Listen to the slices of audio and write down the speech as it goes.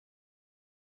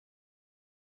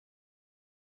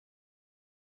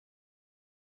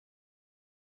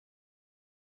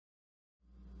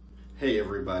Hey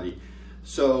everybody.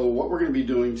 So what we're going to be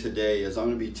doing today is I'm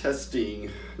going to be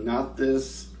testing not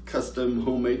this custom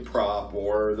homemade prop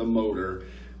or the motor,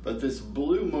 but this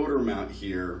blue motor mount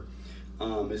here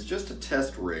is just a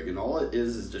test rig, and all it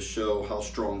is to show how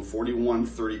strong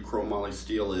 4130 chromoly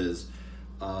steel is.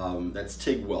 That's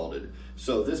TIG welded.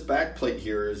 So this back plate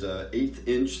here is a 1/8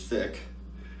 inch thick.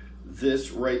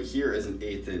 This right here is an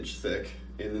 1/8 inch thick,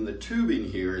 and then the tubing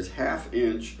here is 1/2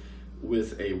 inch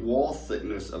with a wall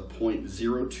thickness of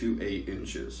 0.028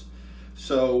 inches.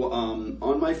 So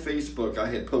on my Facebook I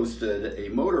had posted a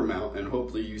motor mount, and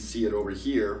hopefully you see it over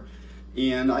here,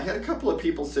 and I had a couple of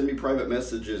people send me private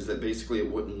messages that basically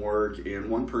it wouldn't work, and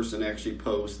one person actually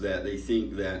posted that they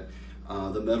think that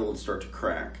the metal would start to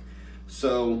crack.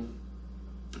 So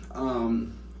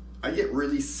I get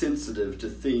really sensitive to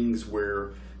things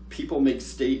where people make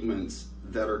statements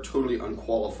that are totally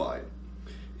unqualified.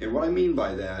 And what I mean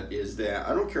by that is that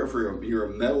I don't care if you're a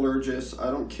metallurgist, I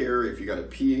don't care if you got a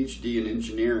PhD in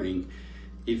engineering.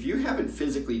 If you haven't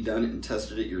physically done it and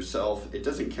tested it yourself, it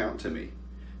doesn't count to me.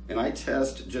 And I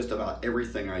test just about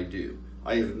everything I do.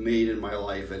 I have made in my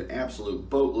life an absolute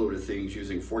boatload of things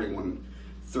using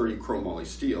 4130 chromoly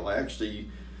steel. I actually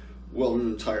welded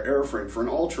an entire airframe for an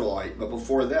ultralight, but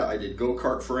before that I did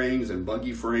go-kart frames and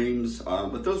buggy frames,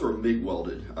 but those were MIG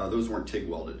welded, those weren't TIG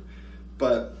welded.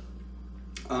 But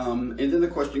and then the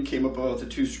question came up about the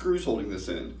 2 screws holding this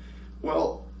in.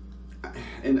 Well,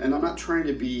 and I'm not trying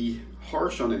to be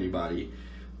harsh on anybody,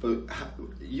 but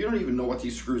you don't even know what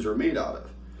these screws are made out of.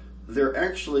 They're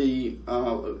actually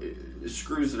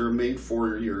screws that are made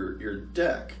for your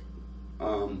deck.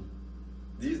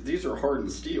 These are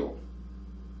hardened steel.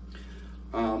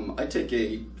 I take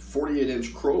a 48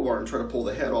 inch crowbar and try to pull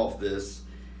the head off this,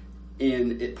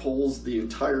 and it pulls the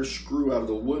entire screw out of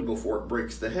the wood before it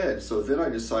breaks the head. So then I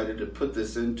decided to put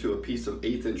this into a piece of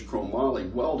 1/8 inch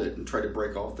chromoly, weld it, and try to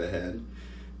break off the head.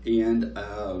 And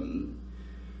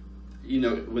you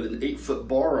know, with an 8-foot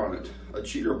bar on it, a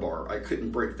cheater bar, I couldn't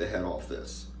break the head off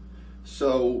this.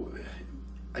 So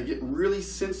I get really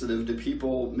sensitive to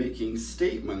people making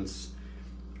statements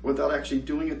without actually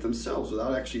doing it themselves,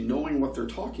 without actually knowing what they're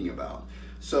talking about.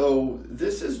 So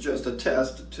this is just a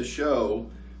test to show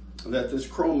that this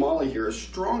chromoly here is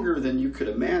stronger than you could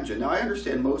imagine. Now I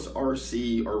understand most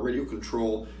RC or radio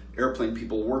control airplane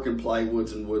people work in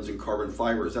plywoods and woods and carbon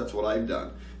fibers. That's what I've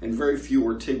done. And very few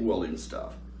are TIG welding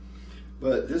stuff.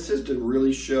 But this is to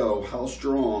really show how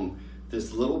strong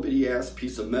this little bitty ass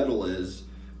piece of metal is.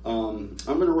 I'm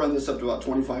gonna run this up to about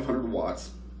 2,500 watts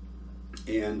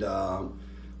and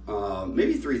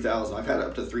maybe 3,000. I've had it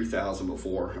up to 3,000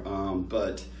 before,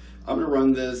 but I'm going to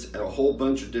run this at a whole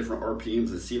bunch of different RPMs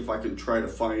and see if I can try to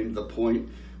find the point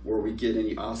where we get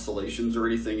any oscillations or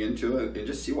anything into it, and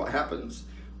just see what happens.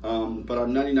 But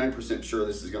I'm 99% sure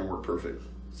this is going to work perfect.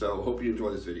 So hope you enjoy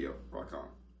this video. Rock on.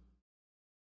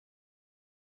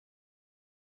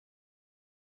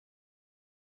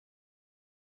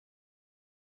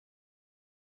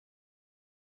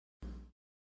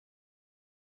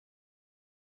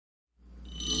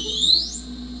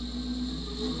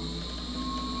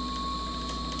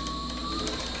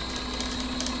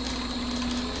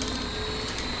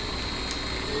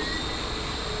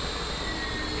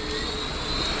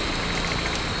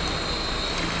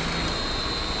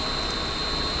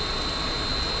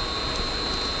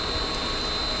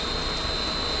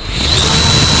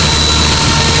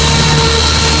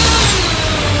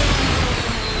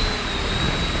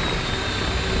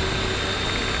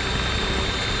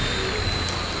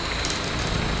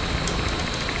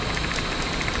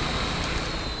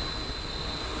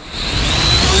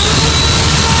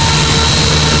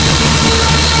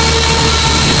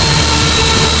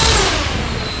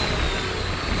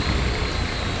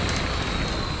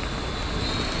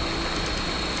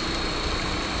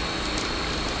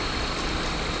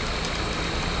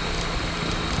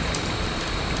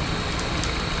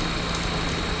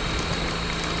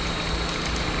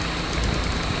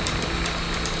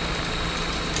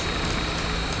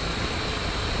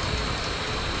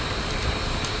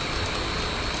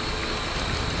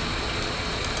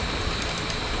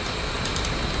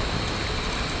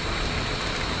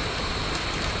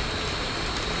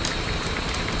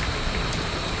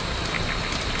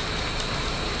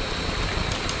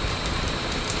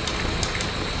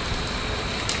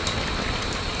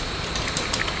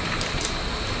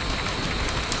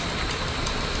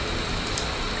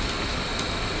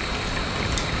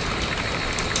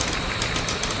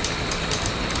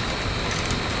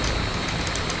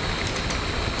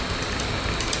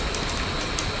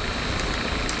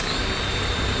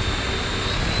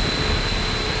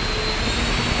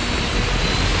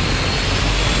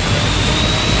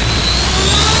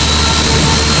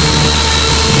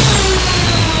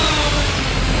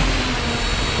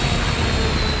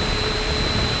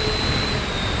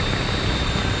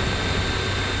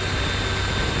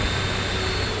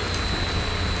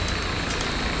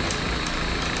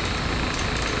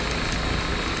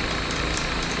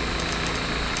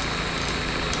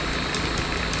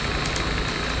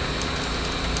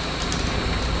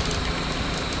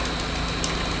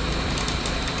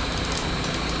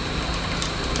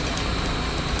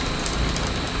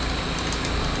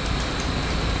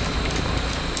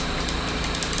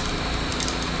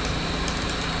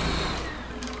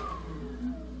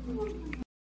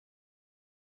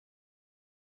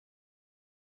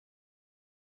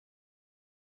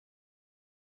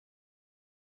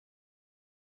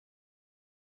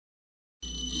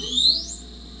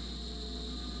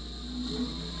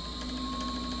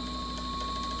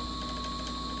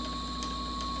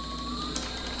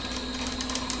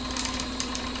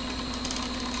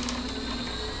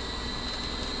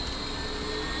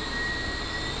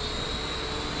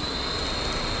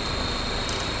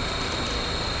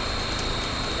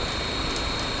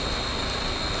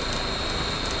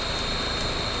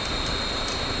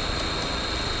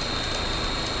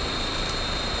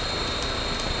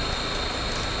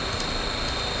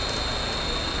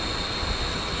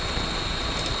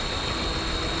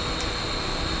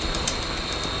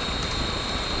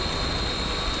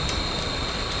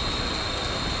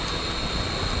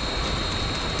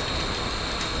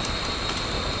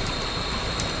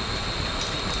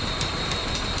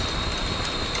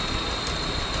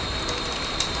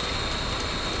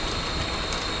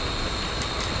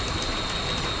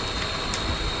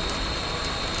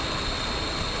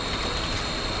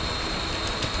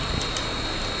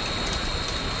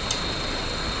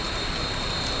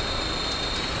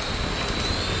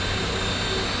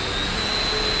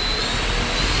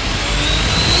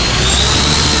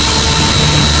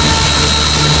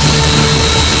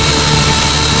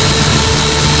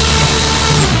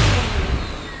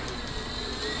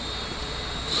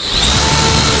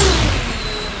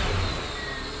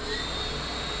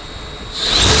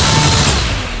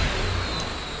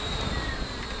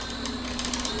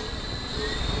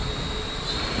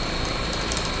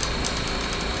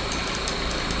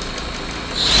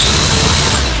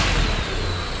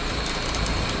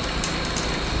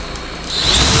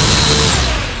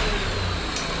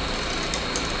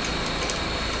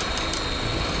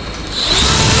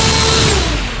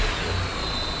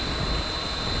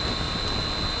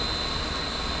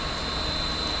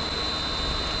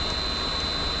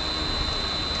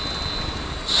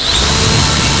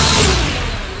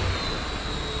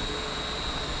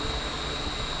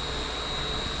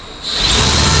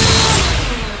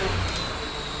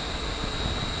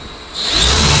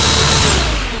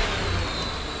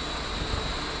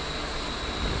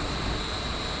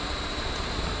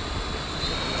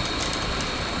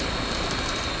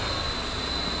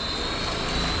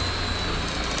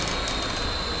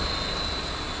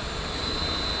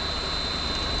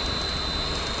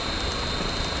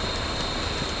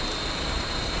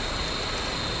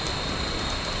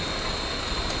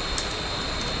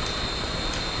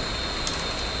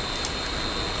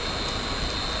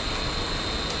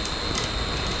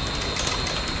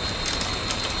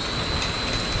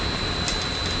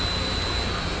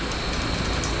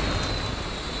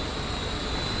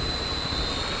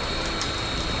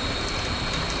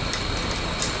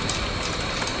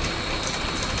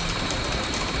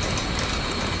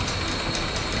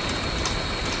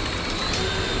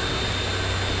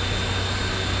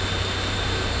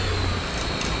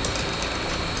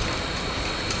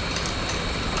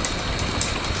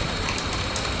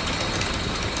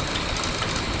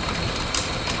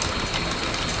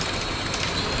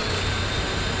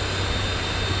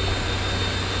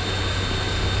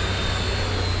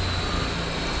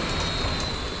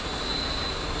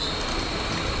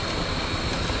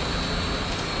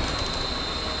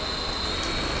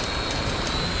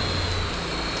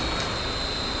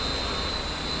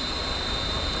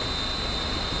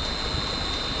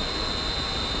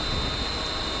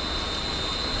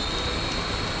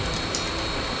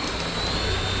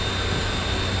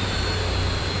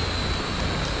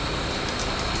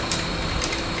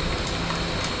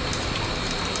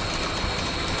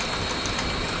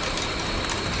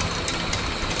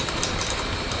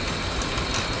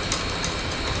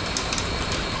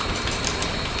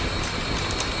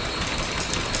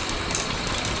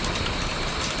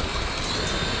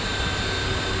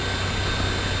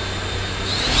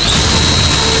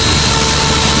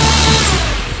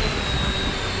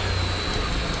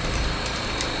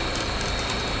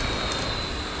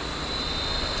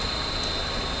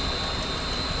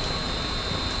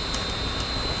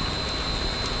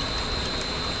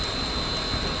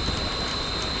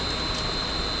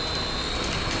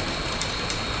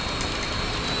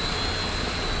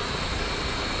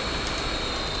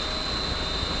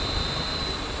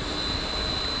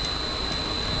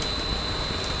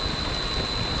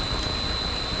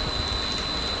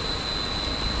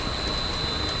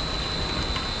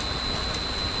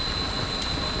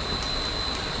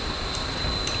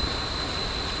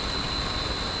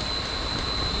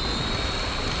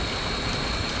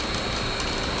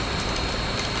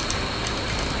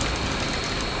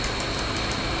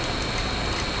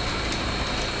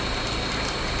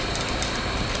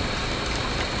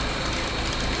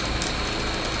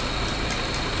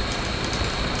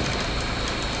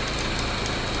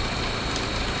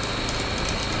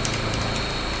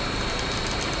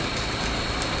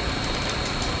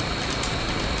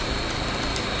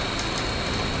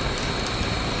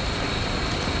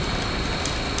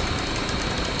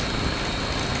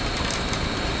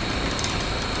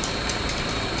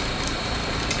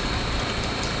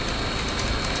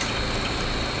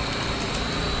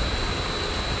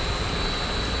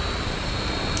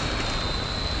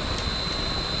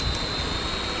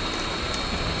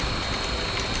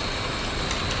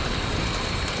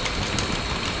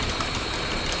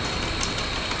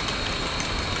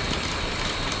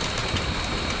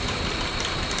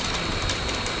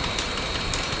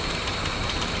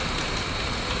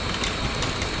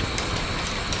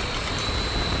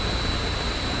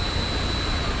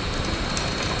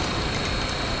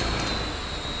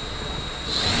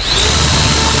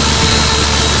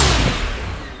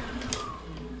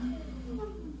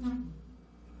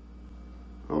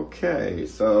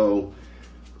 so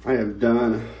I have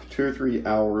done 2 or 3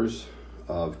 hours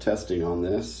of testing on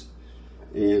this,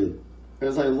 and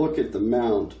as I look at the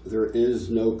mount, there is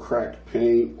no cracked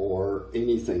paint or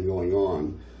anything going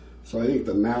on. So I think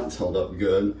the mount's held up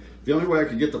good. The only way I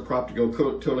could get the prop to go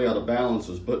totally out of balance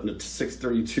was putting a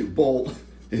 632 bolt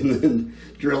and then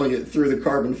drilling it through the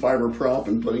carbon fiber prop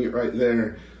and putting it right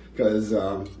there, because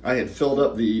I had filled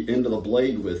up the end of the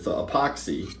blade with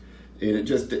epoxy and it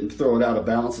just didn't throw it out of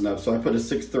balance enough. So I put a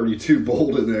 632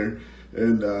 bolt in there,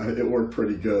 and it worked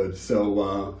pretty good.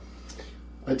 So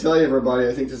I tell you, everybody,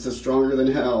 I think this is stronger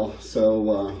than hell.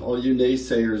 So all you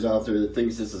naysayers out there that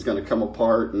thinks this is going to come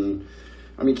apart, and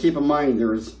I mean, keep in mind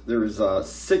there's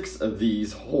 6 of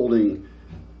these holding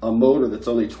a motor that's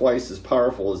only twice as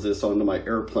powerful as this onto my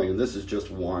airplane. This is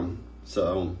just one.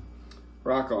 So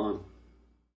rock on.